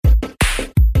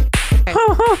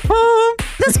Okay.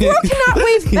 The squirrel cannot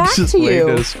wave back just to waved you.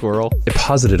 at a squirrel. It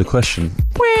posited a question.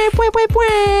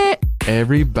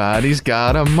 Everybody's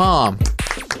got a mom.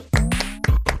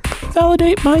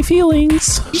 Validate my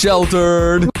feelings.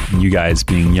 Sheltered. You guys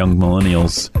being young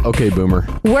millennials. Okay, boomer.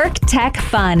 Work Tech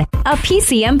Fun, a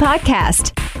PCM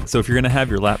podcast. So if you're going to have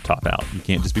your laptop out, you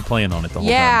can't just be playing on it the whole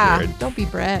Yeah. time, Jared. Don't be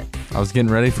Brett. I was getting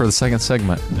ready for the second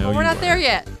segment. No, Well, we're you not there weren't.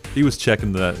 yet. He was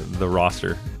checking the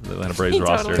roster, the Atlanta Braves He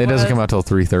roster. totally It doesn't come out till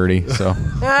 3:30, so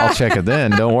I'll check it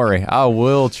then. Don't worry. I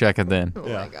will check it then. Oh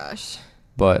my gosh.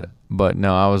 But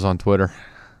no, I was on Twitter.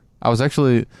 I was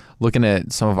actually looking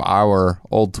at some of our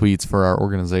old tweets for our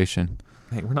organization.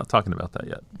 Hey, we're not talking about that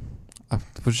yet. I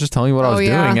was just telling you what I was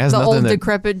doing. It has the nothing old that,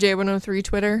 decrepit J103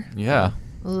 Twitter. yeah,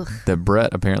 Ugh. that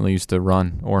Brett apparently used to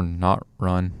run or not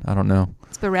run. I don't know.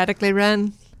 Sporadically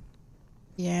run.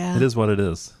 Yeah. It is what it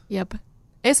is. Yep.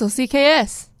 Eso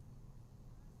CKS.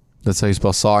 That's how you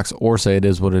spell socks, or say it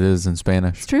is what it is in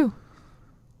Spanish. It's true.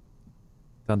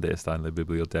 ¿Dónde está en la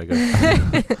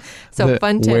biblioteca? So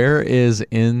fun tip. Where is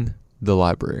in the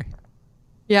library?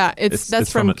 Yeah, It's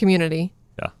that's from from it. Community.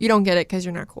 Yeah. You don't get it because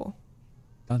you're not cool.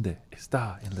 ¿Dónde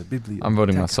está en la biblioteca? I'm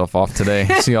voting myself off today.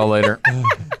 See y'all later.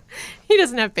 He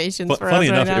doesn't have patience for Funny us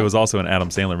enough, right now. it was also an Adam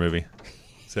Sandler movie.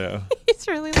 So He's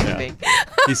really leaving.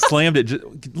 he slammed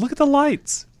it. Look at the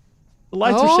lights. The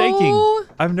lights are shaking. Oh.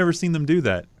 I've never seen them do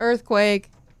that. Earthquake.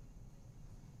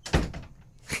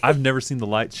 I've never seen the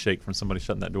lights shake from somebody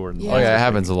shutting that door. And the Yeah. Oh lights yeah, are it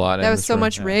happens a shaking. lot. in That was this so room.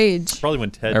 much Yeah. rage. Probably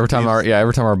when Ted. Every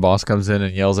time our boss comes in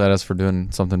and yells at us for doing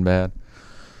something bad.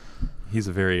 He's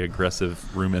a very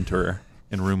aggressive room enterer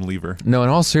and room leaver. No, in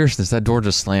all seriousness, that door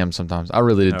just slams sometimes. I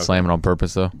really did Okay. slam it on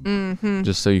purpose though,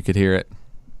 just so you could hear it.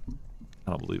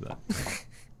 I don't believe that.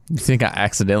 You think I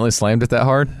accidentally slammed it that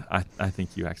hard? I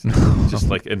think you accidentally just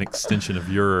like an extension of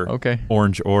your Okay.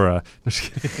 orange aura.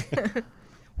 Just kidding.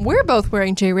 We're both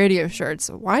wearing J Radio shirts.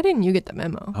 Why didn't you get the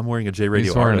memo? I'm wearing a J Radio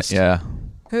He's wearing artist. it, yeah.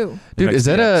 Who? Dude, is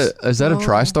that a Oh.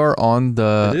 TriStar on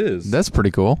the? It is. That's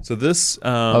pretty cool. So this.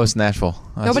 Oh, it's Nashville.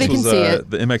 Nobody this can was, see it.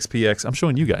 The MXPX. I'm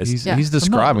showing you guys. He's Yeah.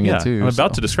 describing I'm not- it too. I'm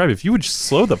about so. to describe it. If you would just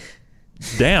slow the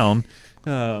down.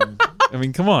 I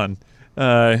mean, come on.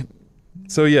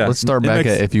 So yeah. Let's start back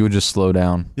at if you would just slow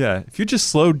down. Yeah, if you just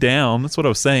slow down, that's what I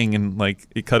was saying, and like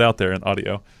it cut out there in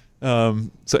audio.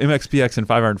 So MXPX and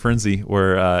 5 Iron Frenzy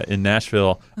were in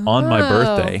Nashville on my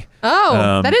birthday.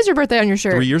 Oh, that is your birthday on your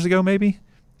shirt. 3 years ago, maybe,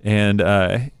 and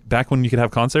back when you could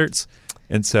have concerts.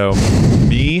 And so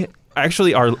me,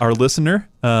 actually, our listener,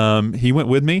 he went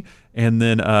with me, and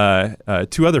then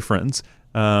 2 other friends.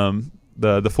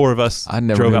 The 4 of us. I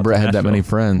never drove knew out to Brett had that many Nashville.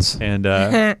 friends. And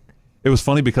it was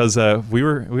funny because we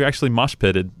were actually mosh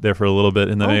pitted there for a little bit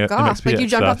in the Oh gosh! MXPX Like you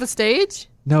jumped stuff. off the stage?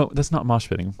 No, that's not mosh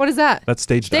pitting. What is that? That's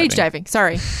stage diving.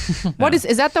 Sorry. What is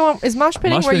that? The one is mosh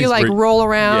pitting Mosh where you pitting's like where- roll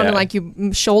around yeah. and like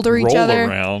you shoulder each Roll other?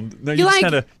 around. No, You you just like-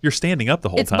 kinda, you're standing up the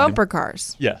whole It's time. bumper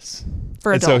cars Yes.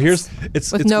 for And adults. so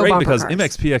it's with no great bumper because cars.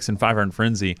 MXPX and 5 Iron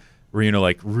Frenzy were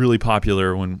like really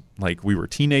popular when like we were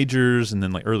teenagers and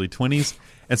then like early 20s.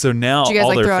 And so now Did you guys, all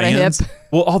like, their throw out a fans, hip?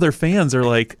 well, all their fans are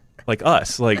like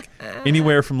us, like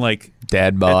anywhere from like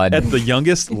Dad bod. at the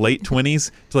youngest late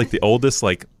 20s to like the oldest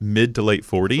like mid to late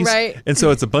 40s. Right. And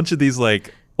so it's a bunch of these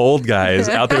like old guys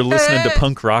out there listening to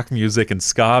punk rock music and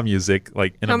ska music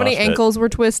like in How a many mosh pit. ankles were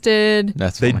twisted?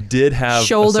 That's They funny. did have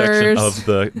Shoulders. a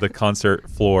section of the concert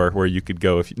floor where you could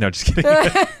go if you, no, just kidding.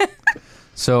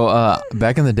 So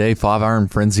back in the day, 5 Iron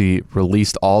Frenzy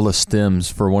released all the stems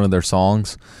for one of their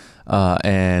songs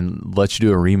and let you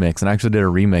do a remix. And I actually did a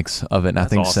remix of it, and I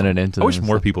think That's sent awesome. it into I wish them.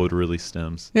 more people would release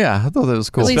stems. Yeah, I thought that was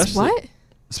cool. At least Especially- what?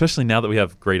 Especially now that we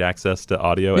have great access to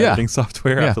audio Yeah. editing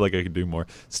software, I Yeah. feel like I could do more.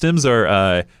 Stems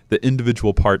are the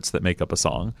individual parts that make up a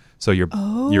song. So your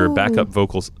backup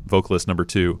vocalist number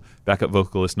 2, backup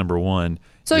vocalist number 1.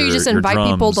 So you your- just your invite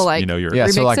people to, drums, like, you know, your Yeah,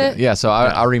 so remix like it? yeah, so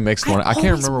I remixed one. I can't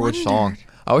always remember which song. wondered.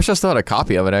 I wish I still had a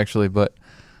copy of it actually, but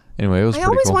anyway, it was I pretty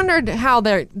always cool. wondered how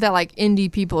that like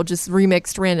indie people just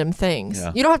remixed random things.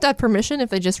 Yeah. You don't have to have permission if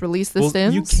they just release the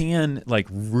stems. You can, like,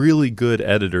 really good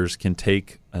editors can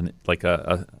take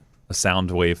a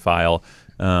sound wave file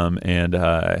and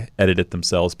edit it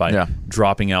themselves by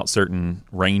dropping out certain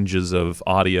ranges of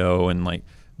audio and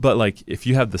but like if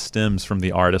you have the stems from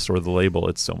the artist or the label,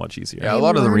 it's so much easier. Yeah, a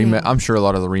lot of the learning. I'm sure a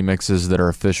lot of the remixes that are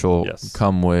official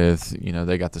come with,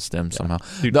 they got the stems somehow.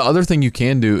 Dude. The other thing you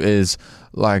can do is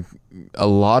like a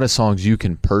lot of songs you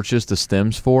can purchase the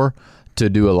stems for to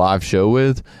do a live show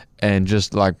with, and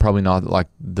just like probably not like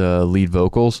the lead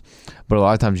vocals, but a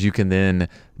lot of times you can then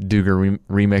do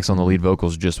a remix on the lead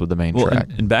vocals just with the main track.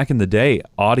 And back in the day,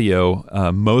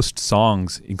 audio, most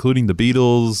songs, including the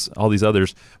Beatles, all these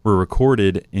others, were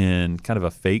recorded in kind of a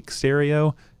fake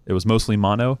stereo. It was mostly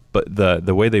mono, but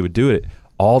the way they would do it,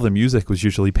 all the music was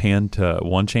usually panned to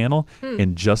one channel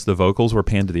and just the vocals were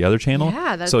panned to the other channel.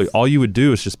 Yeah, so all you would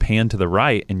do is just pan to the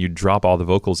right and you'd drop all the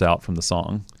vocals out from the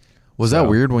song. Was that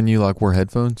weird when you like wore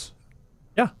headphones?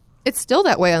 Yeah. It's still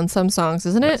that way on some songs,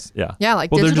 isn't it? Yes, yeah. Yeah,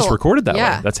 like well, digital. they're just recorded that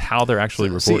Yeah. way. That's how they're actually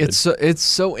recorded. See, it's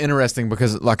so interesting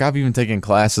because like I've even taken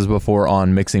classes before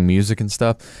on mixing music and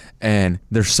stuff, and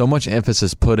there's so much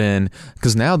emphasis put in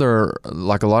because now there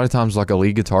like a lot of times like a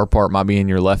lead guitar part might be in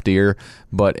your left ear,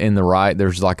 but in the right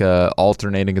there's like a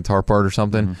alternating guitar part or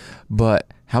something. But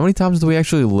how many times do we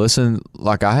actually listen?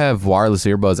 Like I have wireless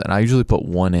earbuds and I usually put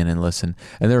one in and listen.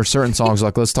 And there are certain songs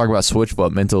like let's talk about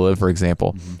Switchfoot, Meant to Live, for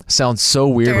example. Sounds so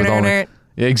weird with only.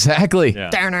 Yeah, exactly. Yeah.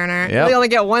 Yep. We only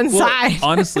get one side.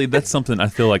 Honestly, that's something I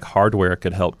feel like hardware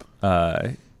could help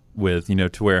with,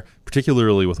 to where,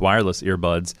 particularly with wireless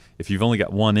earbuds, if you've only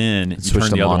got one in, you Switch turn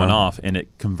to the other mono. one off, and it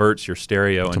converts your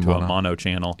stereo into a mono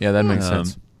channel. Yeah, that makes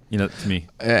sense. To me.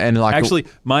 And like Actually,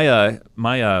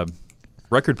 my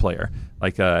record player,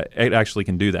 like it actually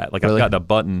can do that. Like Really? I've got a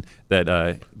button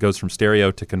that goes from stereo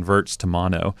to converts to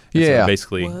mono. And so Yeah. it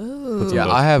basically puts them yeah,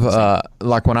 both. I have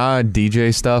like when I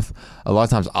DJ stuff, a lot of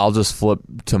times I'll just flip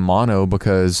to mono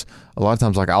because a lot of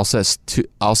times like I'll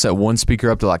set one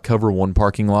speaker up to like cover one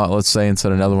parking lot, let's say, and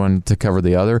set another one to cover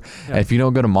the other. And if you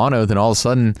don't go to mono, then all of a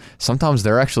sudden sometimes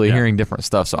they're actually hearing different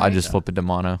stuff. So I just flip it to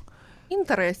mono.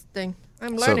 Interesting.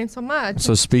 I'm learning so much.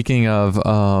 So speaking of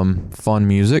fun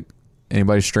music,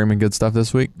 anybody streaming good stuff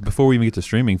this week? Before we even get to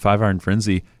streaming, 5 Iron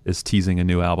Frenzy is teasing a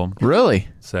new album. Really?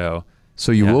 So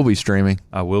you will be streaming?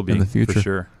 I will be in the future, for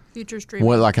sure. Future streaming.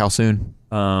 What, like how soon?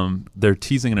 They're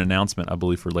teasing an announcement, I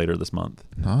believe, for later this month.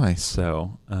 Nice.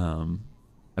 So,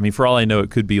 I mean, for all I know, it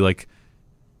could be like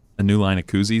a new line of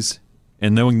koozies.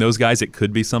 And knowing those guys, it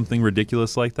could be something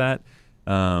ridiculous like that,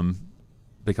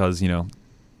 because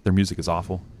their music is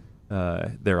awful.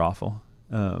 They're awful.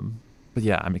 But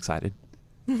yeah, I'm excited.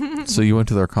 So you went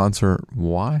to their concert.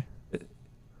 Why?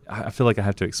 I feel like I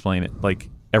have to explain it. Like,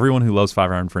 everyone who loves 5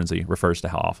 Iron Frenzy refers to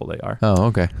how awful they are. Oh,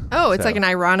 okay. Oh, it's So- like an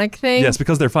ironic thing. Yes,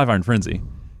 because they're 5 Iron Frenzy.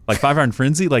 Like 5 Iron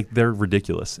Frenzy, like they're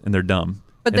ridiculous and they're dumb.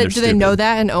 But and they're do they know stupid.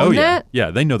 that and own Oh yeah, that?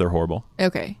 yeah, they know they're horrible.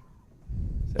 Okay.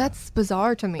 That's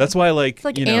bizarre to me. That's why, like,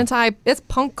 it's like it's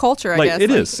punk culture, I like guess.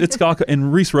 it is. It's gawk.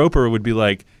 And Reese Roper would be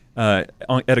like, at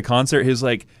a concert, he was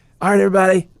like, "All right,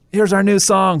 everybody, here's our new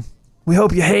song. We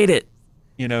hope you hate it."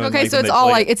 And, Okay, like, so when it's they all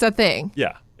play like it. it's a thing.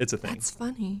 Yeah, it's a thing. That's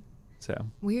funny. So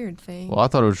Weird thing. Well, I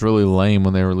thought it was really lame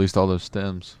when they released all those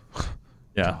stems.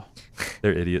 yeah,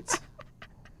 they're idiots.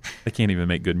 They can't even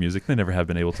make good music. They never have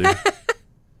been able to.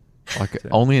 Like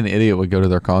only an idiot would go to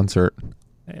their concert.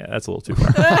 Yeah, that's a little too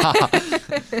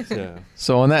far.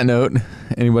 So on that note,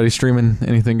 anybody streaming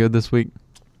anything good this week?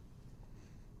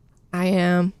 I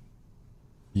am.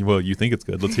 Well, you think it's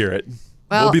good? Let's hear it.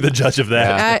 Well, We'll be the judge of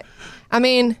that. I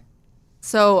mean,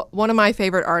 so one of my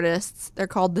favorite artists, they're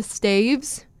called The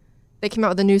Staves. They came out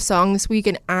with a new song this week,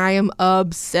 and I am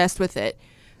obsessed with it.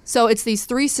 So it's these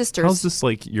three sisters. How's this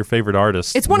like your favorite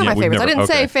artist? It's one of my we've favorites. I never- didn't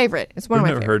say okay. favorite. It's one of my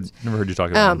Never favorites. heard you talk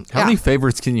about him. How many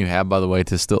favorites can you have, by the way,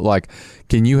 to still like?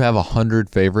 Can you have 100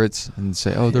 favorites and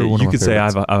say, "Oh, they're one of my You could say I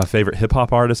favorites"? have a favorite hip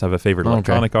hop artist. I have a favorite Okay.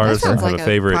 electronic artist. I sounds have like a a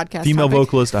favorite podcast female topic.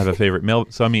 vocalist. I have a favorite male.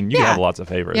 So I mean, you can Yeah. have lots of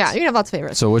favorites. Yeah, you can have lots of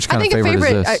favorites. So which kind I of think favorite is a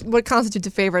favorite, this? what constitutes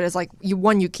a favorite is like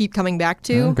one you keep coming back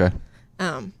to. Okay,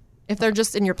 If they're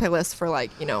just in your playlist for like,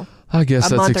 I guess a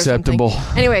that's month or something. acceptable.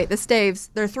 Anyway, the Staves,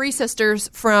 they're three sisters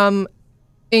from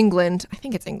England. I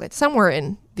think it's England, somewhere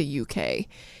in the UK.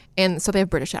 And so they have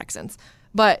British accents.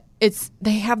 But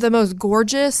they have the most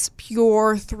gorgeous,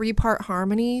 pure 3-part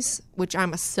harmonies, which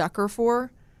I'm a sucker for.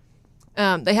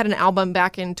 They had an album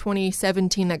back in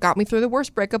 2017 that got me through the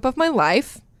worst breakup of my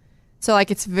life. So like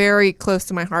it's very close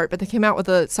to my heart. But they came out with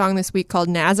a song this week called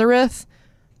Nazareth.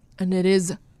 And it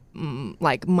is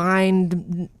like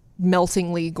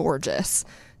mind-meltingly gorgeous.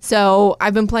 So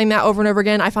I've been playing that over and over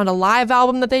again. I found a live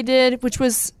album that they did, which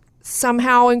was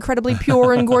somehow incredibly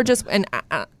pure and gorgeous. And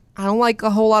I don't like a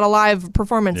whole lot of live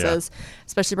performances,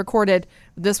 especially recorded.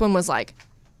 This one was like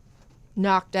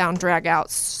knock down, drag out,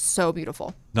 so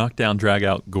beautiful. Knock down, drag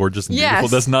out, gorgeous and Yes, beautiful.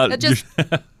 That's not. that just-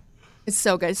 It's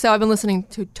so good. So I've been listening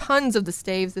to tons of the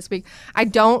Staves this week. I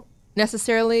don't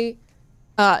necessarily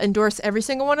endorse every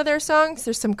single one of their songs.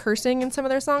 There's some cursing in some of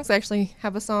their songs. I actually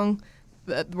have a song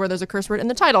where there's a curse word in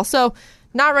the title. So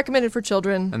not recommended for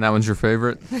children. And that one's your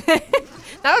favorite?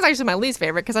 That was actually my least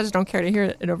favorite because I just don't care to hear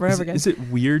it over and over again. Is it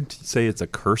weird to say it's a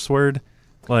curse word?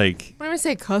 Like, When I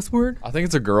say cuss word, I think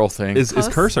it's a girl thing. is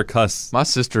curse or cuss? My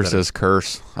sister says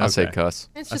curse. I say Okay. cuss.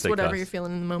 it's I just say whatever cuss. you're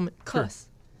feeling in the moment. Cuss.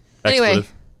 Anyway,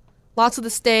 Expletive. lots of the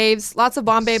Staves, lots of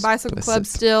Bombay Bicycle Club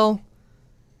Explicit. still.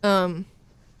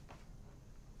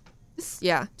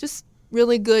 Just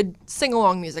really good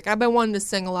sing-along music. I've been wanting to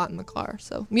sing a lot in the car,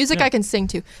 so music Yeah. I can sing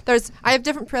to. I have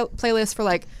different playlists for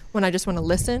like when I just want to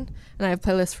listen, and I have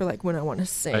playlists for like when I want to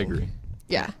sing. I agree.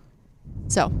 Yeah.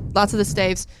 So lots of the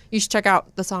Staves. You should check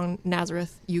out the song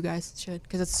Nazareth. You guys should,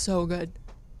 because it's so good.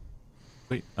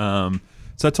 Wait, so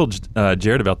I told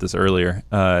Jared about this earlier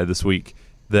this week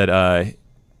that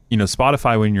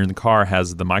Spotify, when you're in the car,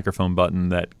 has the microphone button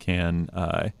that can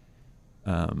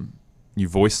you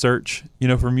voice search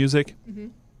for music.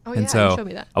 Oh And yeah, so you showed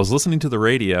me that. I was listening to the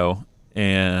radio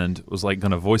and was like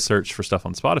going to voice search for stuff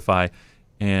on Spotify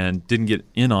and didn't get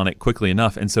in on it quickly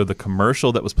enough. And so the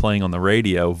commercial that was playing on the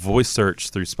radio voice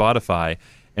searched through Spotify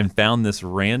and found this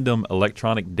random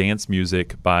electronic dance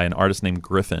music by an artist named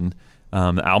Griffin.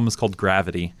 The album is called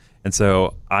Gravity. And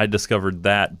so I discovered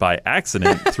that by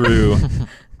accident through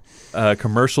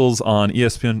commercials on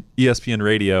ESPN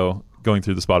radio going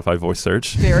through the Spotify voice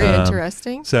search. Very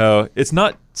interesting. So it's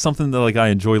not something that like I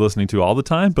enjoy listening to all the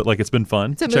time, but like it's been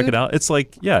fun to a check mood. it out. It's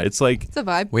like It's a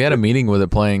vibe. We had a meeting with it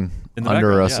playing In the under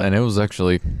background, us, yeah. and it was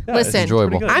actually Listen,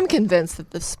 enjoyable. pretty good. I'm convinced that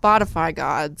the Spotify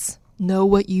gods know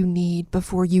what you need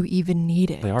before you even need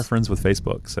it. they are friends with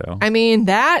Facebook, so I mean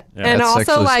that, Yeah. and That's also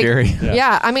actually like, scary.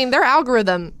 yeah. I mean their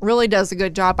algorithm really does a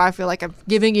good job. I feel like of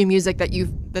giving you music that they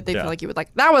Yeah. feel like you would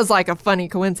like. That was like a funny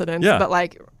coincidence, Yeah. but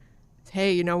like,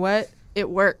 hey, you know what? It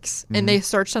works, and they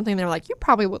search something. They're like, you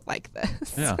probably would like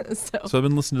this. yeah. so So I've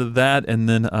been listening to that, and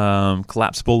then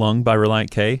Collapsible Lung by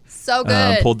Reliant K.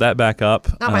 good. Pulled that back up.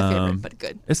 Not my favorite, but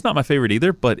good. It's not my favorite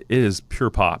either, but it is pure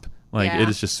pop. Like Yeah. it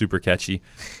is just super catchy.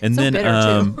 And So then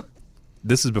bitter, too.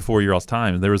 this is before your all's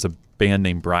time. There was a band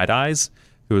named Bright Eyes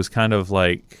who was kind of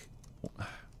like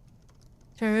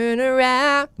Turn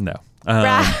around, no.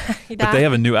 right. But they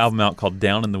have a new album out called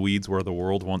Down in the Weeds Where the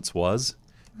World Once Was.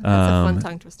 That's a fun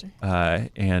tongue twister.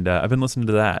 And I've been listening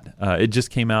to that. It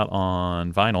just came out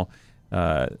on vinyl,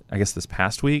 I guess this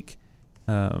past week.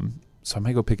 So I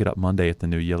might go pick it up Monday at the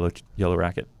new Yellow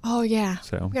Racket. Oh yeah,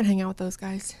 So we're gonna hang out with those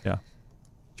guys. yeah,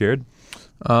 Jared.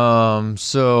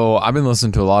 So I've been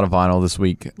listening to a lot of vinyl this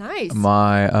week. Nice.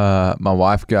 My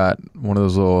wife got one of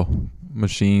those little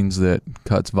machines that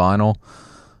cuts vinyl.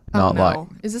 Not no. like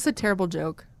Is this a terrible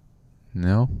joke?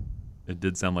 no. It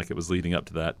did sound like it was leading up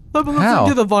to that. I've been How?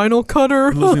 listening to the vinyl cutter.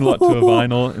 I'm listening a lot to a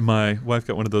vinyl, and my wife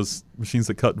got one of those machines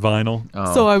that cut vinyl.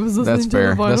 Oh, So I was listening that's to the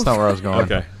fair. vinyl. That's not where I was going.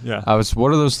 Okay, yeah.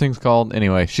 What are those things called?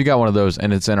 Anyway, she got one of those,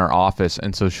 and it's in her office,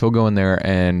 and so she'll go in there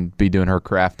and be doing her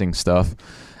crafting stuff,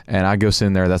 and I go sit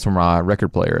in there. That's where my record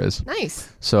player is. Nice.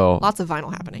 So Lots of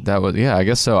vinyl happening. that was I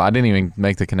guess so. I didn't even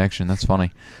make the connection. That's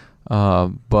funny.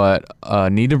 But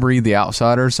Need to Breathe, The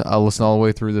Outsiders. I listened all the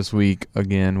way through this week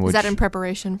again. Which Is that in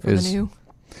preparation for is- the new?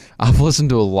 I've listened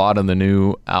to a lot of the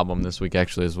new album this week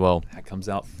actually as well. That comes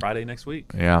out Friday next week.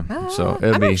 Yeah. So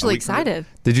it'll I'm be. actually excited.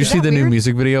 Did you Is see that the new weird?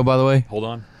 music video, by the way? Hold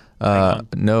on. Hang on.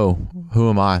 No. Who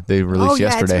Am I? They released Oh yeah,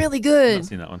 yesterday. it's really I've good. not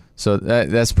seen that one. So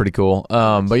that's pretty cool.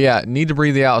 But yeah, Need to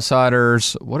Breathe, The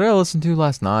Outsiders. What did I listen to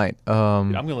last night?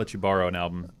 I'm gonna let you borrow an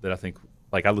album that I think,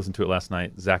 like I listened to it last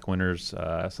night. Zach Winter's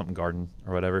something Garden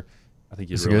or whatever. I think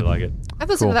you'd Is it really good? like it. I've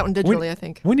listened Cool. to that one digitally. I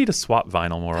think. We need to swap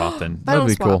vinyl more often. That'd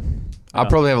be swap. cool. I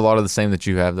probably have a lot of the same that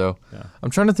you have, though. Yeah. I'm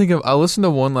trying to think of. I listened to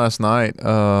one last night.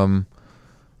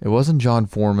 It wasn't John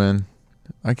Foreman.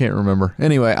 I can't remember.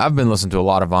 Anyway, I've been listening to a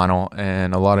lot of vinyl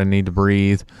and a lot of Need to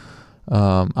Breathe.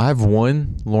 I have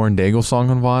one Lauren Daigle song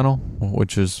on vinyl,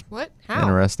 which is What? How?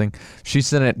 interesting. She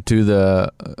sent it to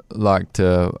the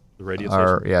to The radio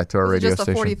our station. to our Was it radio just a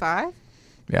station. 45?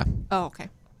 Yeah, Oh, okay.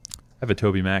 I have a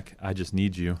Toby Mac. I Just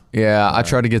Need You. yeah. I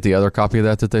tried to get the other copy of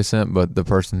that they sent, but the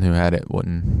person who had it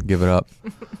wouldn't give it up.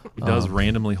 He does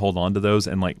randomly hold on to those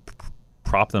and like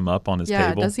prop them up on his Yeah.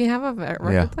 table. Does he have a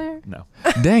record Yeah. player? No.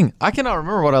 Dang, I cannot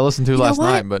remember what I listened to You know last what?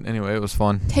 night, but anyway, it was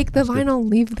fun. Take the That's good. vinyl,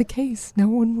 leave the case. No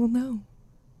one will know.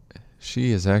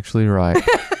 She is actually right.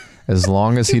 As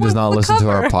long as he does wants not the listen to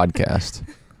our cover. podcast.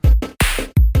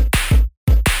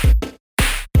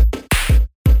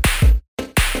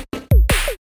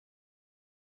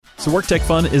 So Work Tech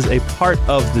Fun is a part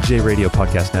of the J Radio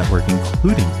Podcast Network,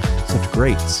 including such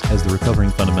greats as the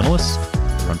Recovering Fundamentalists,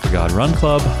 Run for God Run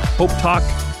Club, Hope Talk,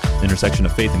 Intersection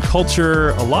of Faith and Culture,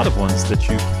 a lot of ones that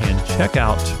you can check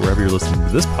out wherever you're listening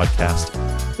to this podcast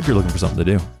if you're looking for something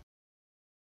to do.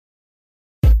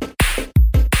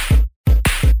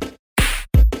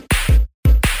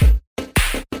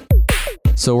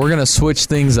 So we're going to switch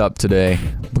things up today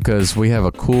because we have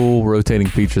a cool rotating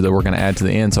feature that we're going to add to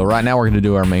the end. So right now we're going to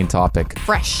do our main topic.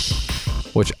 Fresh.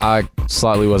 Which I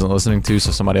slightly wasn't listening to,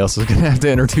 so somebody else is going to have to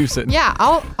introduce it. Yeah,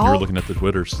 You were looking at the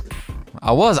Twitters.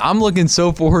 I'm looking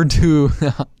so forward to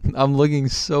to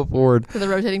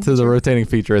the rotating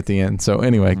feature at the end. So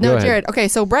anyway, go ahead. Jared. Okay,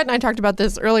 so Brett and I talked about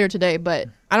this earlier today, but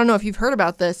I don't know if you've heard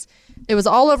about this. It was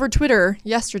all over Twitter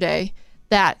yesterday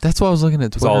That's why I was looking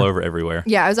at Twitter. It's all over everywhere.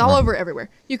 Yeah, it was all over everywhere.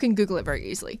 You can Google it very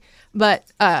easily. But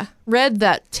read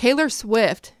that Taylor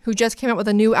Swift, who just came out with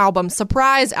a new album,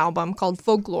 surprise album called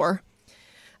Folklore,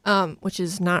 which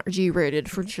is not G-rated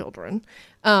for children,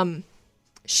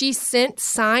 she sent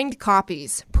signed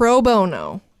copies pro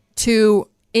bono to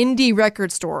indie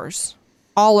record stores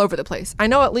all over the place. I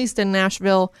know at least in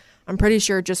Nashville, I'm pretty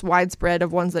sure just widespread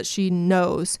of ones that she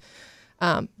knows.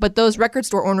 But those record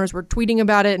store owners were tweeting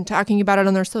about it and talking about it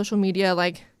on their social media.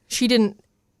 Like, she didn't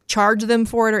charge them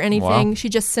for it or anything. Wow. She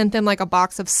just sent them like a big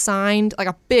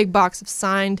box of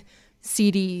signed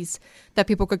CDs that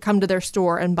people could come to their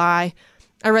store and buy.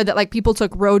 I read that like people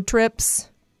took road trips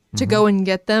to go and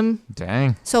get them.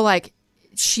 Dang. So like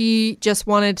she just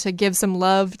wanted to give some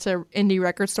love to indie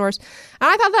record stores. And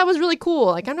I thought that was really cool.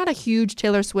 Like, I'm not a huge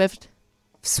Taylor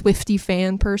Swiftie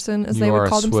fan person, as they would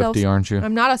call themselves. You are a Swiftie, aren't you?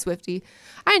 I'm not a Swiftie.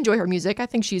 I enjoy her music. I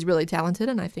think she's really talented,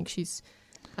 and I think she's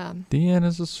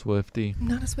Deanna's a Swiftie. I'm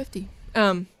not a Swiftie.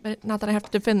 But not that I have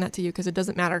to defend that to you because it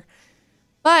doesn't matter.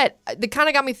 But it kind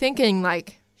of got me thinking,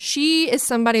 like, she is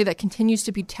somebody that continues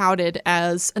to be touted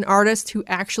as an artist who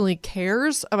actually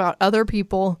cares about other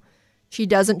people. She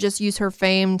doesn't just use her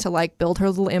fame to like build her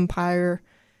little empire.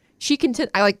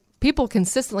 People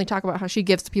consistently talk about how she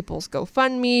gives people's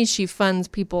GoFundMe. She funds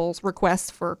people's requests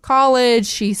for college.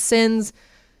 She sends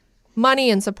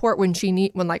money and support when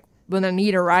a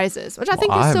need arises, which I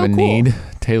think is so cool. I have a need.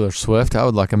 Taylor Swift, I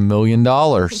would like $1 million.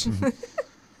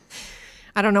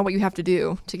 I don't know what you have to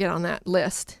do to get on that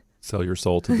list. Sell your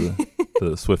soul to the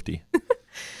Swiftie.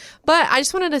 But I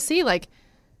just wanted to see, like,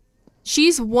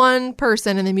 she's one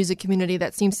person in the music community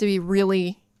that seems to be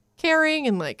really caring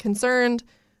and like concerned.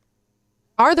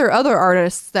 Are there other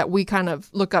artists that we kind of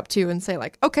look up to and say,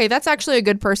 like, okay, that's actually a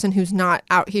good person who's not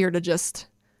out here to just,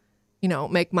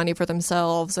 make money for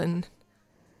themselves and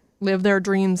live their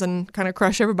dreams and kind of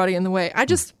crush everybody in the way? I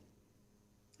don't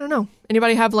know.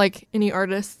 Anybody have like any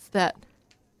artists that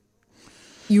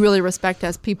you really respect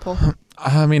as people?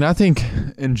 I mean, I think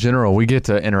in general, we get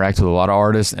to interact with a lot of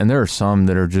artists, and there are some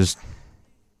that are just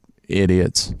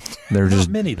idiots. They're just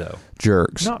not many though.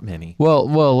 Jerks. Not many.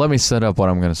 Well, let me set up what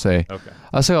I'm going to say. Okay.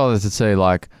 I say all this to say,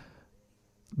 like,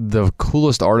 the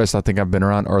coolest artists I think I've been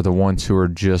around are the ones who are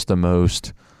just the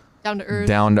most down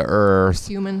to earth,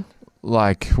 human.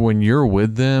 Like, when you're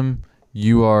with them,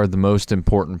 you are the most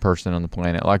important person on the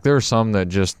planet. Like, there are some that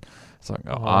just, it's like,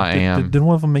 I am. Did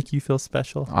one of them make you feel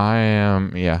special? I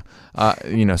am, yeah.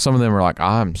 Some of them are like,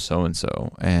 I'm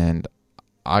so-and-so, and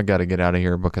I got to get out of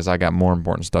here because I got more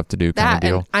important stuff to do, kind of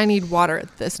deal. And I need water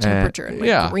at this temperature in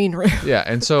my green room. Yeah,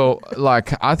 and so,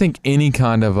 like, I think any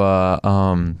kind of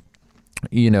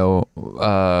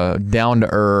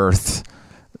down-to-earth,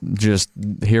 just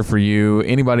here for you,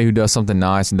 anybody who does something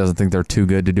nice and doesn't think they're too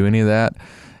good to do any of that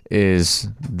is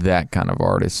that kind of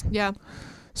artist. Yeah.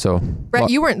 So,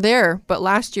 Brett, you weren't there, but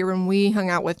last year when we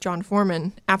hung out with John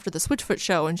Foreman after the Switchfoot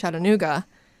show in Chattanooga,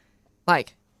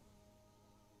 like,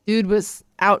 dude was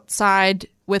outside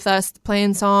with us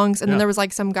playing songs, and then there was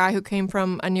like some guy who came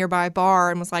from a nearby bar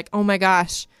and was like, oh my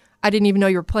gosh, I didn't even know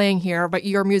you were playing here, but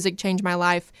your music changed my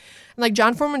life. And like,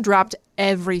 John Foreman dropped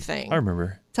everything. I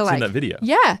remember to seeing that video.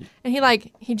 Yeah.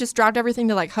 And he just dropped everything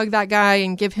to like hug that guy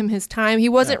and give him his time. He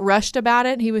wasn't rushed about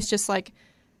it. He was just like,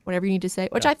 whatever you need to say,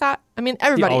 which I thought,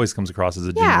 everybody. He always comes across as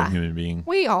a genuine human being.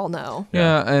 We all know.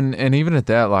 Yeah, and even at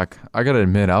that, like, I got to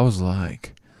admit, I was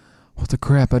like, what the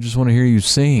crap? I just want to hear you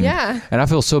sing. Yeah. And I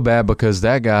feel so bad because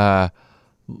that guy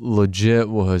legit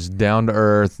was down to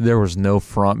earth. There was no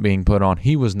front being put on.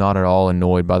 He was not at all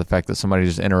annoyed by the fact that somebody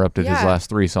just interrupted his last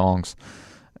 3 songs.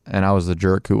 And I was the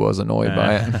jerk who was annoyed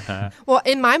by it. Well,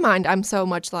 in my mind, I'm so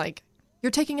much like,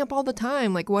 you're taking up all the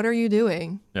time. Like, what are you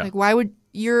doing? Yeah. Like, why would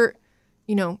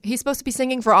he's supposed to be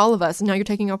singing for all of us, and now you're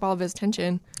taking up all of his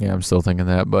attention. Yeah, I'm still thinking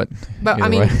that, but I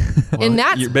mean, in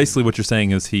that, basically what you're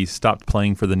saying is he stopped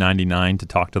playing for the 99 to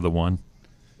talk to the 1.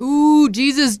 Ooh,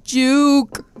 Jesus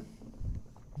juke.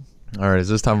 All right,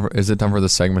 is it time for the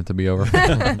segment to be over?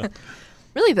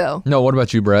 Really though? No. What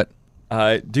about you, Brett?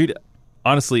 Dude,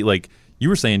 honestly, like you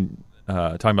were saying,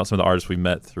 talking about some of the artists we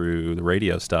met through the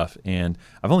radio stuff, and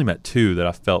I've only met 2 that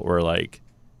I felt were like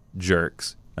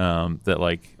jerks. That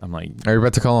like I'm like, are you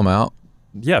about to call them out?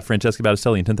 Francesca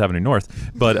Battistelli in 10th Avenue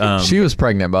North. But she was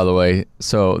pregnant, by the way.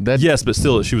 So that yes, but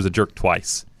still, she was a jerk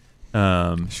twice.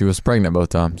 She was pregnant both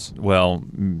times. Well,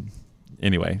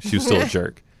 anyway, she was still a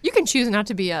jerk. You can choose not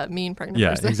to be a mean pregnant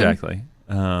person. Yeah, exactly.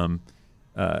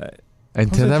 And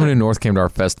 10th Avenue North came to our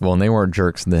festival, and they weren't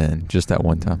jerks then, just that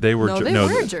one time. They were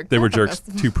were jerks. They were jerks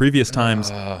two previous times,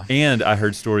 and I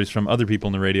heard stories from other people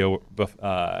on the radio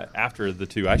after the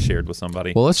two I shared with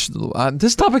somebody. Well, this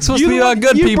topic's supposed to be about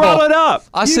good people. You brought it up.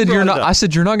 I said you're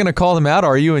not going to call them out,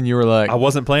 are you? And you were like, I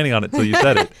wasn't planning on it till you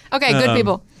said it. Okay, good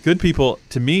people. Good people.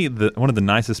 To me, one of the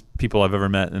nicest people I've ever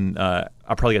met, and I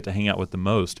probably got to hang out with the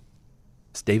most,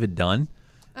 is David Dunn.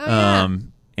 Oh, yeah.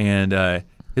 And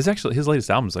his latest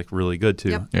album is like really good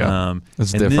too. Yep. Yeah,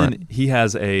 it's and different. then he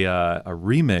has a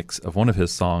remix of one of his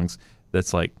songs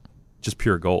that's like just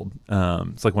pure gold.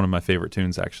 It's like one of my favorite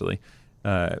tunes actually.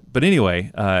 But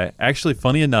anyway, actually,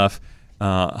 funny enough,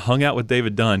 hung out with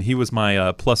David Dunn. He was my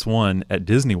 +1 at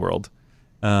Disney World.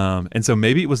 And so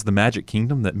maybe it was the Magic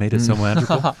Kingdom that made it so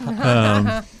magical.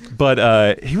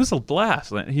 But he was a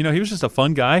blast. He was just a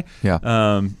fun guy.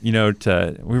 Yeah.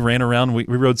 We ran around. We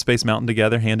rode Space Mountain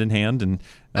together, hand in hand, and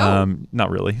not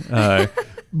really.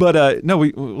 But no,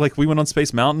 we went on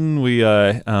Space Mountain. We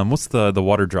what's the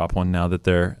water drop one now that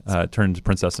they're turned to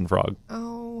Princess and Frog?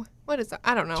 Oh, what is that?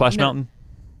 I don't know. Splash Mountain?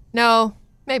 No,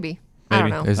 maybe. I don't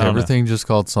know. Is everything just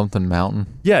called something mountain?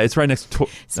 Yeah, it's right next to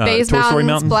Space Toy Story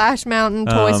Mountain, Splash Mountain,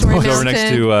 Toy Story Mountain. Over next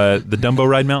to the Dumbo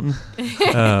Ride Mountain,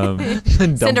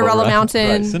 Cinderella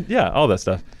Mountain. Right. Yeah, all that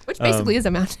stuff. Which basically is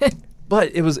a mountain.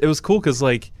 But it was cool because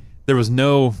like there was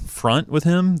no front with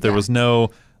him. There was no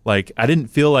like I didn't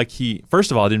feel like he.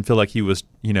 First of all, I didn't feel like he was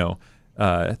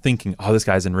thinking, oh, this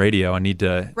guy's in radio. I need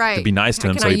to be nice to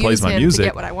him so he plays my music. To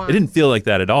get what I want? It didn't feel like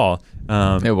that at all.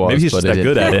 It was, maybe he's just that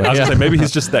good at it. I was gonna say maybe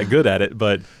he's just that good at it.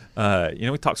 But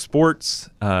we talked sports.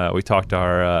 We talked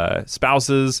our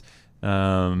spouses.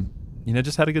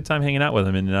 Just had a good time hanging out with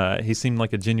him, and he seemed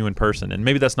like a genuine person. And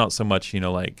maybe that's not so much,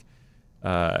 what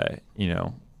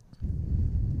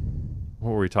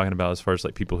were we talking about as far as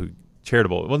like people who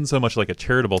charitable? It wasn't so much like a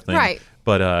charitable thing, right?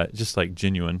 But just like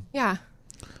genuine. Yeah.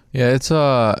 Yeah, it's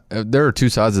there are two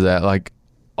sides of that. Like,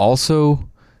 also,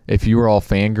 if you were all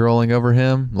fangirling over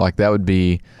him, like that would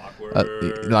be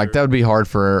that would be hard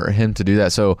for him to do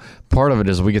that. So part of it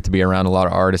is we get to be around a lot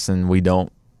of artists and we don't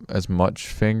as much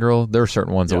fangirl. There are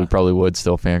certain ones that we probably would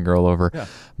still fangirl over. Yeah.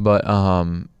 But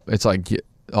it's like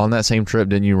on that same trip,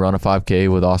 didn't you run a 5K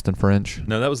with Austin French?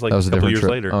 No, that was a couple years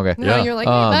later. Okay. No, you're like,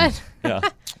 hey, yeah.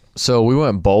 So we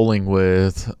went bowling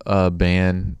with a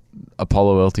band,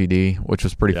 Apollo LTD, which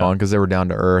was pretty fun because they were down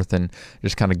to earth and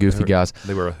just kind of goofy guys.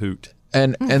 They were a hoot.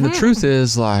 And the truth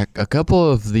is, like, a couple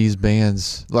of these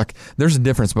bands, like, there's a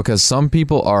difference because some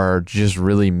people are just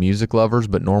really music lovers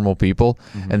but normal people,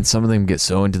 and some of them get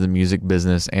so into the music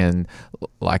business and,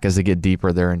 like, as they get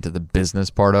deeper, they're into the business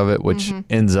part of it, which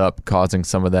ends up causing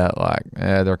some of that, like,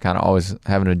 they're kind of always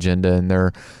have an agenda, and there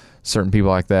are certain people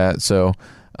like that. So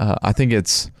I think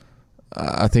it's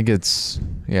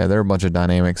there are a bunch of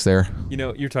dynamics there.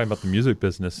 You're talking about the music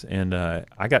business, and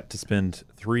I got to spend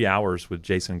 3 hours with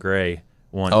Jason Gray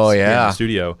once in the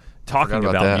studio talking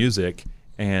about music.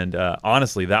 And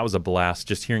honestly, that was a blast,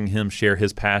 just hearing him share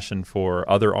his passion for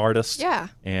other artists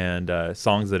and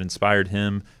songs that inspired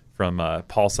him, from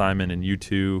Paul Simon and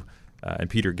U2 and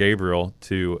Peter Gabriel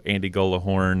to Andy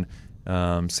Gullahorn,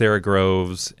 Sarah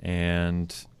Groves,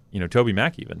 and Toby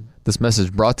Mac even. This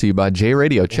message brought to you by J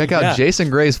Radio. Check out Jason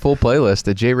Gray's full playlist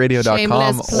at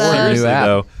jradio.com or the new app.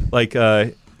 Though, like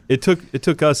it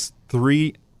took us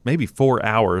 3, maybe 4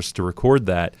 hours to record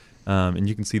that, and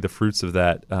you can see the fruits of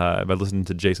that by listening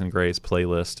to Jason Gray's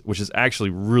playlist, which is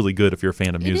actually really good if you're a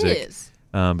fan of music. It is.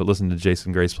 But listen to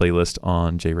Jason Gray's playlist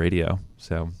on J Radio.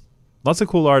 So lots of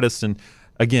cool artists, and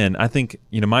again, I think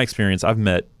my experience. I've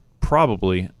met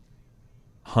probably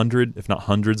 100, if not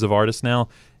hundreds, of artists now.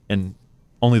 And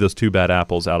only those 2 bad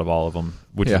apples out of all of them,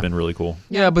 which has been really cool.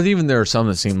 Yeah, but even there are some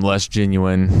that seem less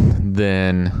genuine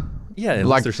than... Yeah,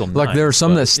 like there are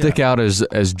some that stick out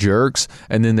as jerks,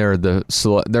 and then there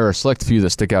are a select few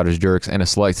that stick out as jerks, and a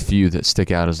select few that stick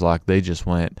out as like they just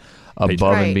went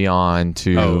above and beyond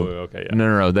to... Oh, okay, yeah.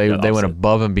 No. They went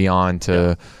above and beyond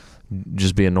to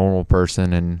just be a normal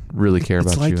person and really care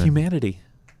about you. It's like humanity.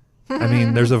 I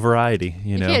mean, there's a variety,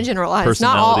 You can't generalize.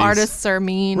 Not all artists are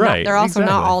mean. Right. They're also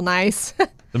not all nice.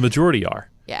 The majority are.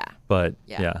 Yeah. But,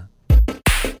 yeah.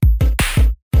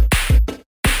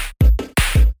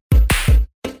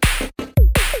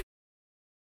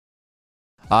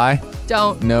 I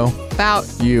don't know about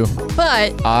you,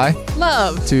 but I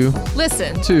love to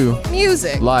listen to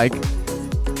music like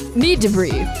Need to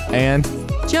Breathe and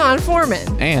John Foreman,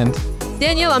 and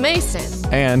Daniela Mason.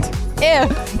 and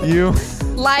If you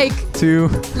like to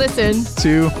listen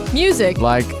to music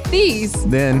like these,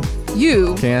 then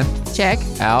you can check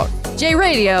out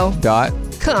jradio.com. dot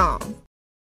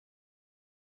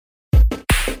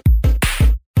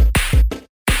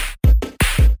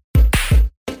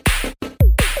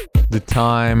The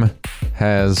time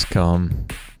has come.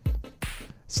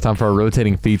 It's time for our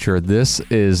rotating feature. This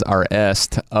is our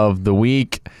est of the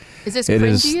week. Is this It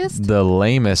cringiest? is the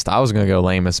lamest. I was going to go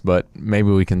lamest, but maybe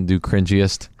we can do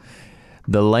cringiest.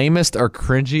 The lamest or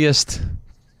cringiest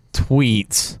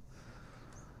tweets.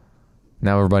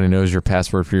 Now everybody knows your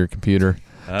password for your computer.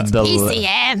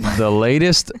 PCM. The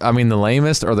latest, the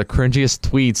lamest or the cringiest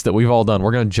tweets that we've all done.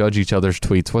 We're going to judge each other's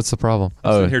tweets. What's the problem?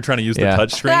 I'm sitting here trying to use the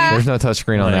touch screen. There's no touch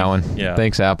screen on that one. Yeah.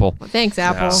 Thanks, Apple. Thanks,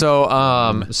 Apple.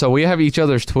 So we have each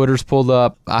other's Twitters pulled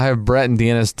up. I have Brett and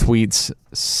Deanna's tweets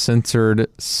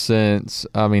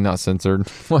not censored.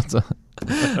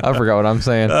 I forgot what I'm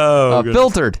saying.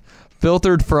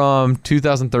 Filtered from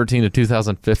 2013 to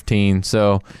 2015.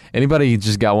 So anybody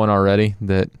just got one already?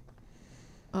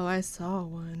 Oh, I saw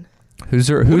one. Who's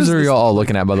are y'all all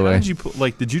looking at, by the way?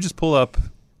 Did you just pull up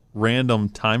random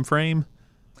time frame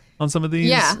on some of these?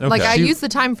 Yeah, Okay. I used the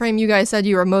time frame you guys said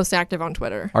you were most active on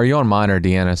Twitter. Are you on mine or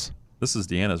Deanna's? This is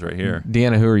Deanna's right here.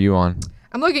 Deanna, who are you on?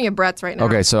 I'm looking at Brett's right now.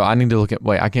 Okay, so I need to look at.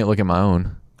 Wait, I can't look at my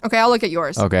own. Okay, I'll look at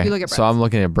yours. Okay, You look at Brett's. so I'm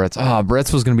looking at Brett's. Oh,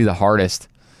 Brett's was going to be the hardest.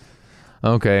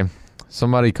 Okay,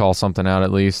 somebody call something out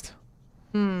at least.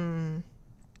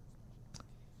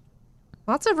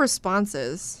 Lots of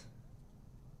responses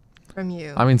from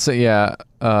you.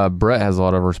 Brett has a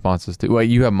lot of responses too. Wait,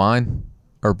 you have mine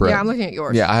or Brett? Yeah, I'm looking at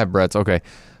yours. Yeah, I have Brett's. Okay,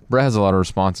 Brett has a lot of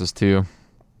responses too.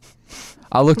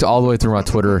 I looked all the way through my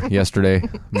Twitter yesterday,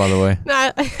 by the way.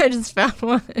 No, I just found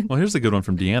one. Well, here's a good one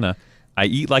from Deanna. I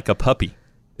eat like a puppy.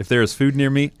 If there is food near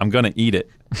me, I'm going to eat it.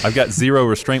 I've got zero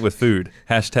restraint with food.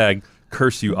 #,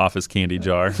 curse you, office candy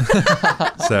jar.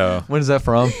 So When is that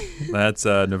from? that's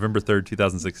November 3rd,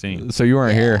 2016. So you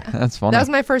weren't here. That's funny. That was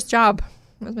my first job.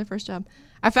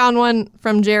 I found one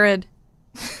from Jared.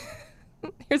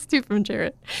 Here's two from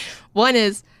Jared. One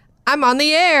is, I'm on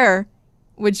the air,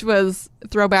 which was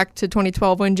throwback to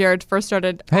 2012 when Jared first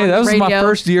started Hey, on that was radio. my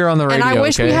first year on the radio. And I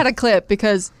wish we okay? had a clip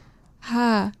because,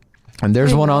 And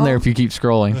there's I one on know. there if you keep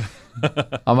scrolling.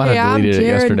 I might hey, have I'm deleted it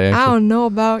Jared. yesterday. I don't know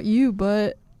about you,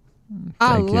 but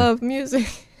I Thank you. love music.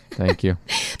 Thank you.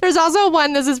 There's also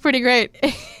one, this is pretty great.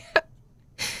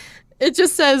 It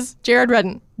just says, Jared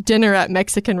Redden, dinner at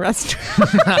Mexican restaurant.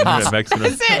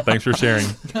 Thanks for sharing.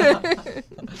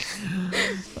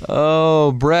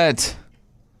 Oh, Brett.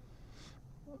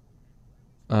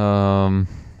 Ooh,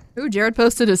 Jared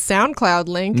posted a SoundCloud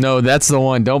link. No, that's the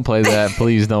one. Don't play that.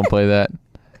 Please don't play that.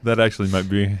 That actually might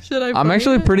be. Should I I'm play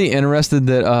actually it? pretty interested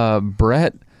that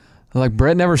Brett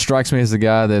never strikes me as the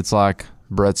guy that's like,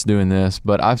 Brett's doing this,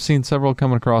 but I've seen several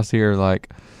coming across here like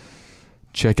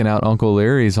checking out Uncle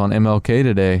Larry's on MLK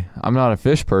today. I'm not a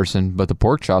fish person, but the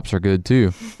pork chops are good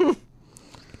too.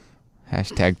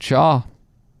 #chaw.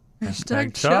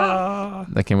 Cha.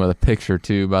 That came with a picture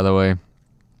too, by the way.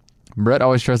 Brett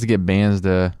always tries to get bands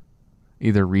to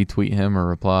either retweet him or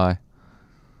reply.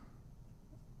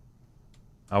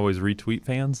 I always retweet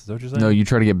fans. Is that what you're saying? No, you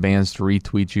try to get bands to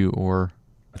retweet you or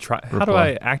How do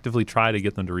I actively try to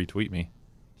get them to retweet me?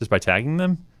 Just by tagging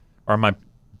them? Or am I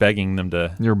begging them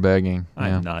to? you're begging.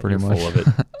 I'm not. pretty You're much. full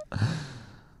of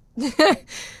it.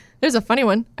 There's a funny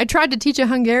one. I tried to teach a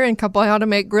Hungarian couple how to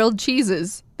make grilled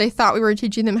cheeses. They thought we were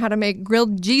teaching them how to make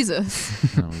grilled Jesus.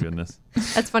 Oh goodness.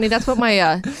 That's funny. That's what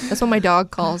my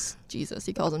dog calls Jesus.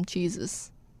 He calls them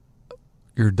cheeses.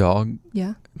 Your dog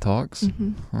Yeah. talks?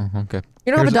 Oh, okay.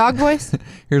 You don't have a dog voice?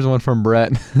 Here's one from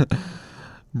Brett.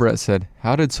 Brett said,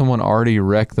 how did someone already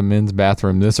wreck the men's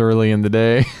bathroom this early in the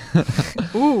day?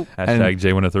 Ooh.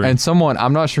 #J103. And someone,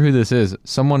 I'm not sure who this is,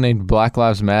 someone named Black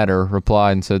Lives Matter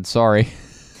replied and said, sorry.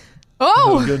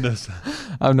 Oh. Goodness.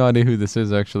 I have no idea who this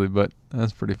is actually, but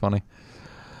that's pretty funny.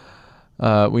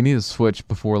 We need to switch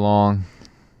before long.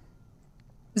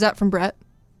 Is that from Brett?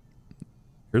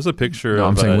 Here's a picture No, of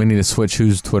I'm saying we need to switch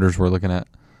whose Twitters we're looking at.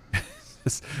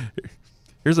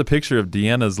 Here's a picture of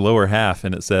Deanna's lower half,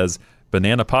 and it says,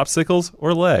 banana popsicles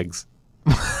or legs?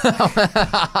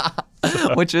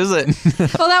 Which is it?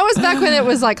 Well, that was back when it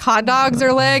was like hot dogs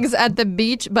or legs at the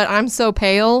beach, but I'm so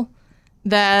pale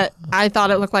that I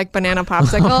thought it looked like banana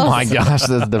popsicles. Oh my gosh,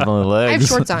 that's definitely legs.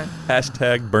 I have shorts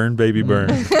on. #burn baby burn.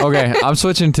 Okay, I'm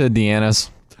switching to Deanna's.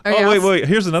 Okay, Oh, wait.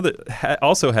 Here's another.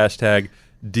 Also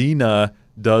 #Dina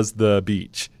does the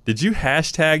beach. Did you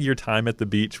hashtag your time at the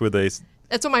beach with a?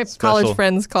 That's what my college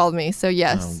friends called me. So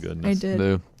yes, Oh, goodness. I did.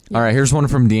 Boo. All right, here's one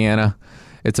from Deanna.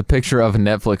 It's a picture of a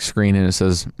Netflix screen, and it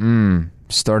says,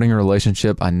 starting a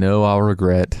relationship I know I'll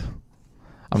regret.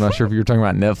 I'm not sure if you're talking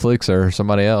about Netflix or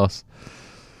somebody else.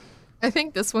 I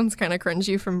think this one's kind of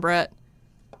cringy from Brett.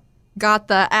 Got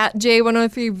the at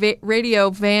J103 radio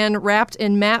van wrapped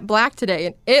in matte black today,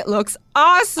 and it looks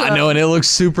awesome. I know, and it looks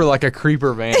super like a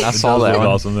creeper van. I saw that one.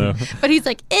 Awesome, though. But he's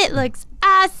like, it looks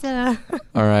awesome.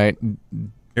 All right.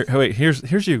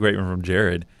 Here's you a great one from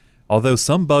Jared. Although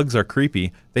some bugs are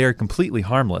creepy, they are completely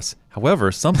harmless. However,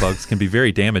 some bugs can be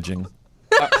very damaging.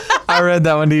 I read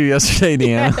that one to you yesterday,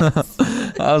 Deanna.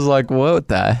 Yes. I was like, what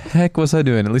the heck was I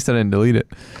doing? At least I didn't delete it.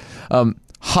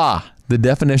 The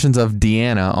definitions of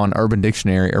Deanna on Urban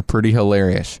Dictionary are pretty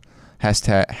hilarious.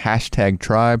 Hashtag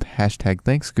tribe, hashtag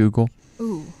thanks, Google.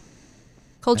 Ooh.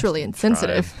 Culturally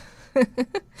insensitive.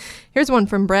 Here's one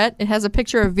from Brett. It has a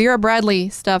picture of Vera Bradley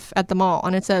stuff at the mall,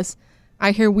 and it says,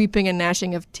 I hear weeping and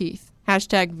gnashing of teeth.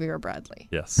 Hashtag Vera Bradley.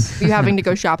 Yes. Are you having to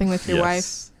go shopping with your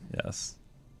wife? Yes.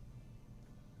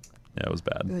 Yeah, it was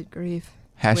bad. Good grief.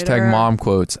 Hashtag mom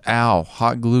quotes. Ow,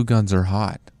 hot glue guns are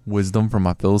hot. Wisdom from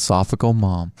my philosophical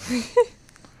mom.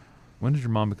 When did your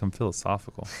mom become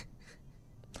philosophical?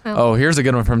 Oh, here's a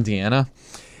good one from Deanna.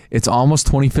 It's almost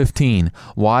 2015.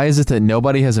 Why is it that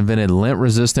nobody has invented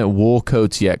lint-resistant wool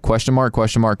coats yet? Question mark,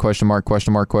 question mark, question mark,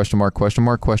 question mark, question mark, question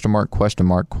mark, question mark, question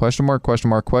mark, question mark,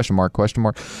 question mark, question mark, question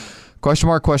mark, question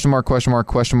mark, question mark, question mark,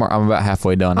 question mark. I'm about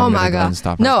halfway done. Oh my God.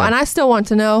 No, and I still want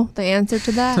to know the answer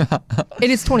to that. It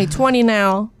is 2020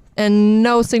 now, and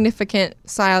no significant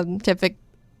scientific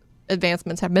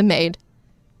advancements have been made.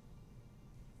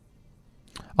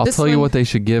 I'll tell you what they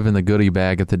should give in the goodie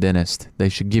bag at the dentist. They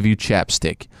should give you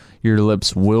chapstick. Your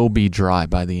lips will be dry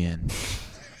by the end.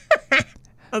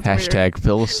 Hashtag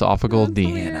philosophical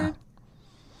Deanna.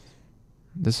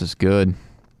 This is good.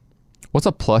 What's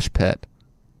a plush pet?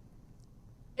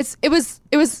 It was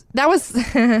this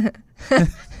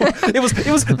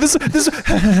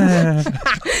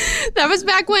that was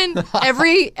back when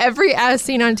every as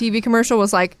seen on TV commercial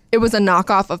was like, it was a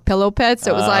knockoff of Pillow Pets.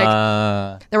 It was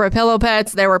like there were Pillow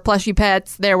Pets, there were Plushie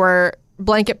Pets, there were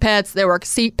Blanket Pets, there were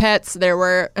Seat Pets,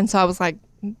 and so I was like,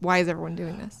 why is everyone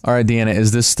doing this? All right, Deanna,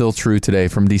 is this still true today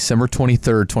from December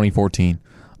 23rd, 2014?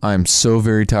 I am so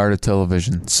very tired of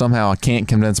television. Somehow I can't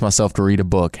convince myself to read a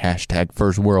book. Hashtag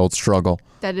first world struggle.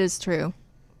 That is true.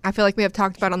 I feel like we have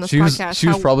talked about on this podcast. She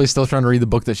was probably still trying to read the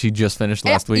book that she just finished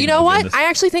last week. You know what? Goodness. I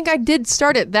actually think I did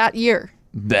start it that year.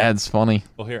 That's funny.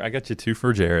 Well, here, I got you two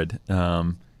for Jared.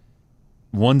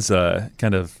 One's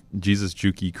kind of Jesus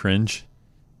jukey cringe.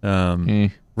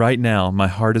 Right now, my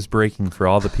heart is breaking for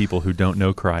all the people who don't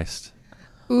know Christ.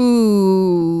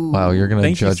 Ooh. Wow, you're going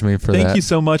to judge me for that. Thank you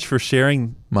so much for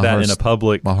sharing that in a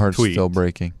public tweet. My heart's still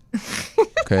breaking.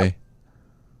 Okay.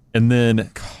 And then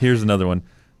here's another one.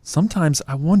 Sometimes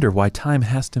I wonder why time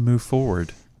has to move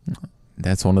forward.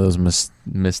 That's one of those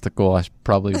mystical. I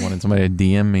probably wanted somebody to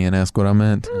DM me and ask what I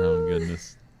meant. Oh,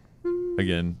 goodness.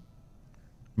 Again,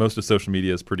 most of social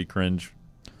media is pretty cringe.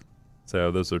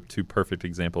 So those are two perfect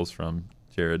examples from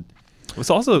Jared.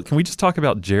 It's also, can we just talk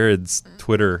about Jared's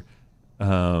Twitter?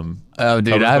 Oh,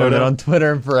 dude, I haven't been on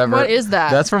Twitter in forever. What is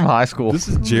that? That's from high school. This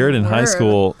is Jared in high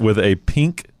school with a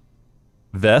pink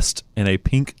vest and a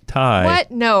pink tie.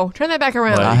 What? No. Turn that back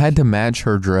around. I had to match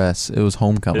her dress. It was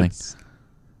homecoming.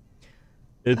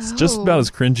 It's just about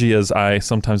as cringy as I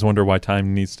sometimes wonder why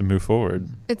time needs to move forward.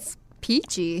 It's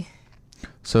peachy.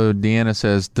 So Deanna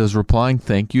says, does replying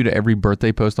thank you to every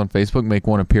birthday post on Facebook make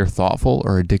one appear thoughtful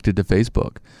or addicted to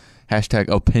Facebook? Hashtag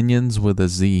opinions with a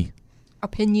Z.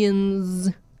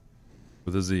 Opinions.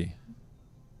 With a Z.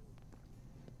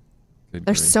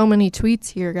 There's so many tweets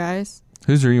here, guys.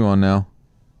 Whose are you on now?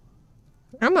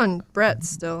 I'm on Brett's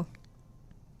still.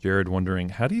 Jared wondering,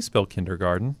 how do you spell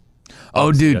kindergarten? Oh,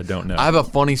 Obviously, dude, I don't know. I have a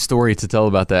funny story to tell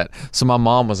about that. So my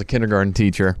mom was a kindergarten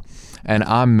teacher, and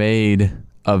I made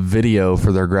a video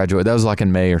for their graduate. That was like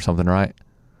in May or something, right?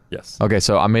 Yes. Okay,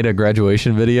 so I made a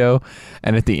graduation video,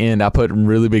 and at the end, I put in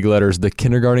really big letters, the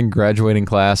kindergarten graduating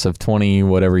class of 20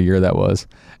 whatever year that was.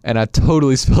 And I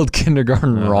totally spelled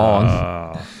kindergarten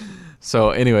wrong.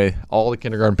 So anyway, all the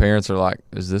kindergarten parents are like,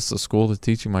 is this the school that's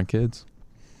teaching my kids?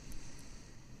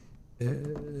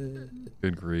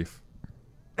 Good grief.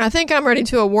 I think I'm ready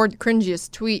to award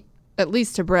cringiest tweet, at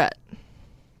least to Brett.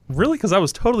 Really? Because I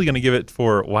was totally going to give it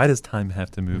for why does time have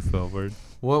to move forward?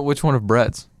 Which one of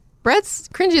Brett's? Brett's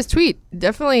cringiest tweet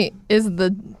definitely is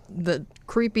the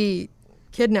creepy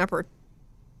kidnapper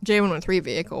J113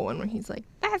 vehicle one where he's like,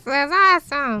 "That's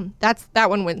awesome." That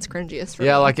one wins cringiest for me.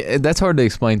 Yeah, like that's hard to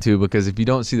explain too because if you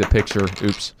don't see the picture,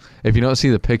 if you don't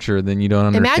see the picture, then you don't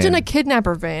understand. Imagine a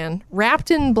kidnapper van wrapped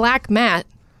in black matte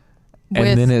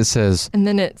And then it says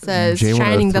J103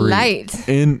 shining the light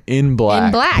in black.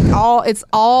 in black. It's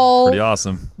all Pretty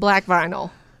awesome. black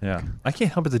vinyl. Yeah. I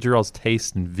can't help it that your all's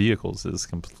taste in vehicles is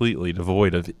completely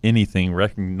devoid of anything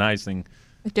recognizing.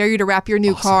 I dare you to wrap your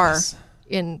new car awesomeness.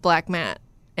 in black matte,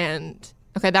 and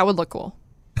that would look cool.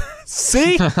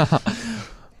 See?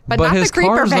 But not his the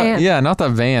creeper car's van. not the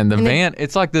van. The van,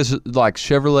 it's like this like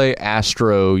Chevrolet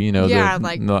Astro,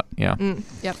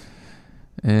 Yep.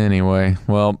 Anyway,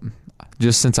 well,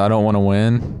 just since I don't want to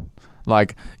win,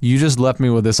 like, you just left me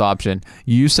with this option.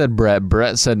 You said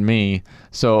Brett said me,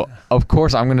 so of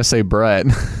course I'm going to say Brett.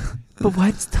 But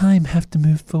why does time have to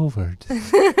move forward?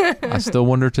 I still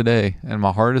wonder today, and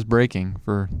my heart is breaking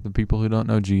for the people who don't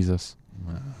know Jesus.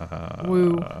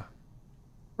 Woo.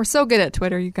 We're so good at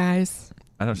Twitter, you guys.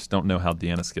 I just don't know how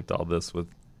Deanna skipped all this with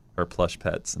her plush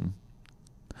pets. And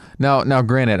Now,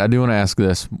 granted, I do want to ask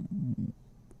this.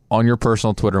 On your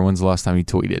personal Twitter, when's the last time you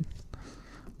tweeted?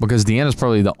 Because Deanna's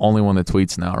probably the only one that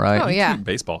tweets now, right? Oh, yeah.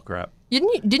 baseball crap.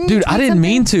 Didn't Dude, you I didn't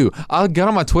mean to. I got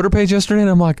on my Twitter page yesterday, and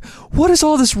I'm like, what is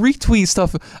all this retweet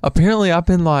stuff? Apparently, I've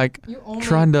been like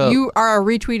trying to... You are a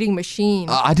retweeting machine.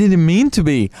 I didn't mean to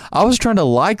be. I was trying to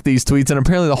like these tweets, and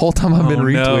apparently the whole time I've been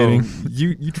retweeting. No.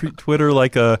 You treat Twitter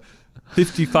like a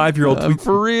 55-year-old tweet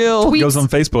For real. goes on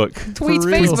Facebook. Tweets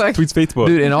Facebook. Tweets Facebook.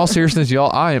 Dude, in all seriousness,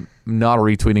 y'all, I am not a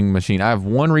retweeting machine. I have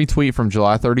one retweet from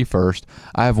July 31st.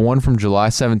 I have one from July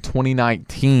 7th,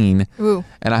 2019. Ooh.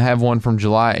 And I have one from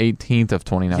July 18th of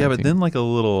 2019. Yeah, but then like a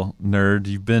little nerd,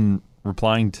 you've been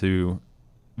replying to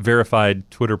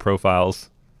verified Twitter profiles.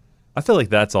 I feel like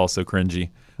that's also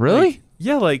cringy. Really?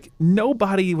 Like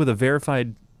nobody with a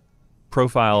verified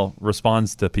profile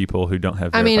responds to people who don't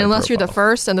have verified Unless you're the profiles.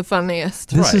 first and the funniest.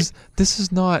 This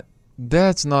is not...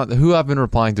 That's not... Who I've been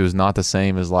replying to is not the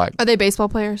same as like... Are they baseball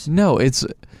players? No, it's...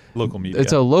 Local media.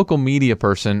 It's a local media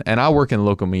person, and I work in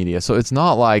local media, so it's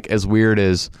not like as weird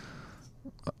as...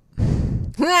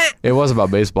 It was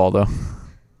about baseball, though.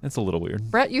 It's a little weird.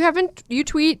 Brett, you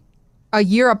tweet a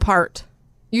year apart.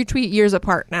 You tweet years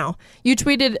apart now. You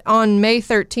tweeted on May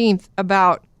 13th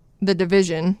about the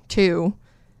Division 2,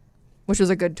 which was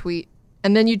a good tweet.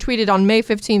 And then you tweeted on May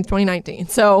 15th, 2019.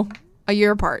 So a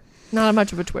year apart. Not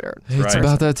much of a Twitter. It's Right.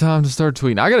 about that time to start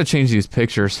tweeting. I got to change these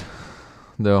pictures,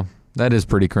 though. That is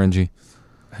pretty cringy.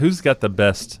 Who's got the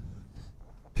best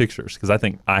pictures? Because I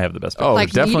think I have the best pictures. Oh,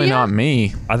 Like definitely media? not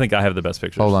me. I think I have the best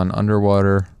pictures. Hold on,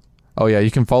 Underwater. Oh, yeah,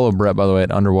 you can follow Brett, by the way,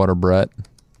 at Underwater Brett.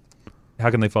 How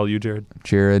can they follow you, Jared?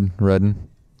 Jared Redden.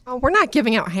 Oh, we're not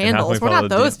giving out And how handles. can we We're not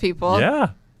follow those people. Yeah.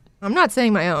 I'm not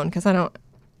saying my own because I don't.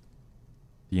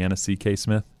 Deanna C.K.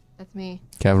 Smith. That's me.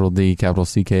 Capital D, capital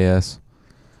CKS.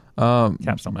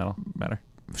 Caps don't matter.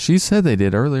 She said they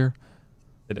did earlier.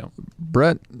 They don't.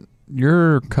 Brett,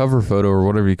 your cover photo or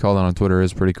whatever you call it on Twitter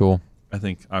is pretty cool. I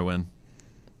think I win.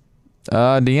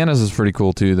 Deanna's is pretty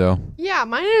cool too, though. Yeah,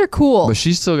 mine are cool. But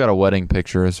she's still got a wedding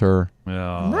picture as her.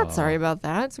 Yeah. I'm not sorry about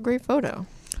that. It's a great photo.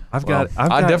 I've Well,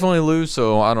 got. I definitely lose,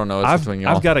 so I don't know. It's between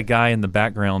y'all. I've got a guy in the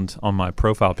background on my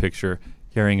profile picture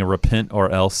carrying a "Repent or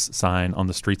Else" sign on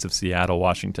the streets of Seattle,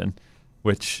 Washington,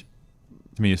 which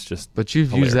to me is just. But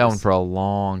you've used that one hilarious. for a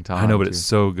long time. I know, but too. it's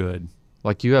so good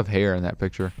Like, you have hair in that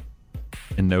picture.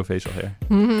 and no facial hair.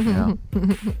 Yeah.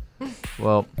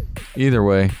 Well, either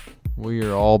way, we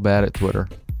are all bad at Twitter.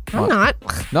 I'm not.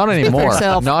 Not anymore.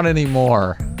 yourself. Not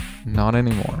anymore. Not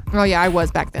anymore. Oh, yeah, I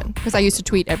was back then because I used to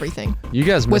tweet everything You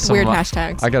guys with missed some weird of my-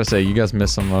 hashtags. I gotta say, you guys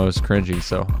missed some of those cringy,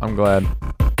 so I'm glad.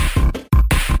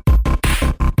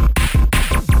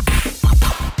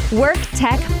 Work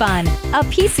Tech Fun, a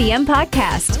PCM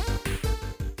podcast.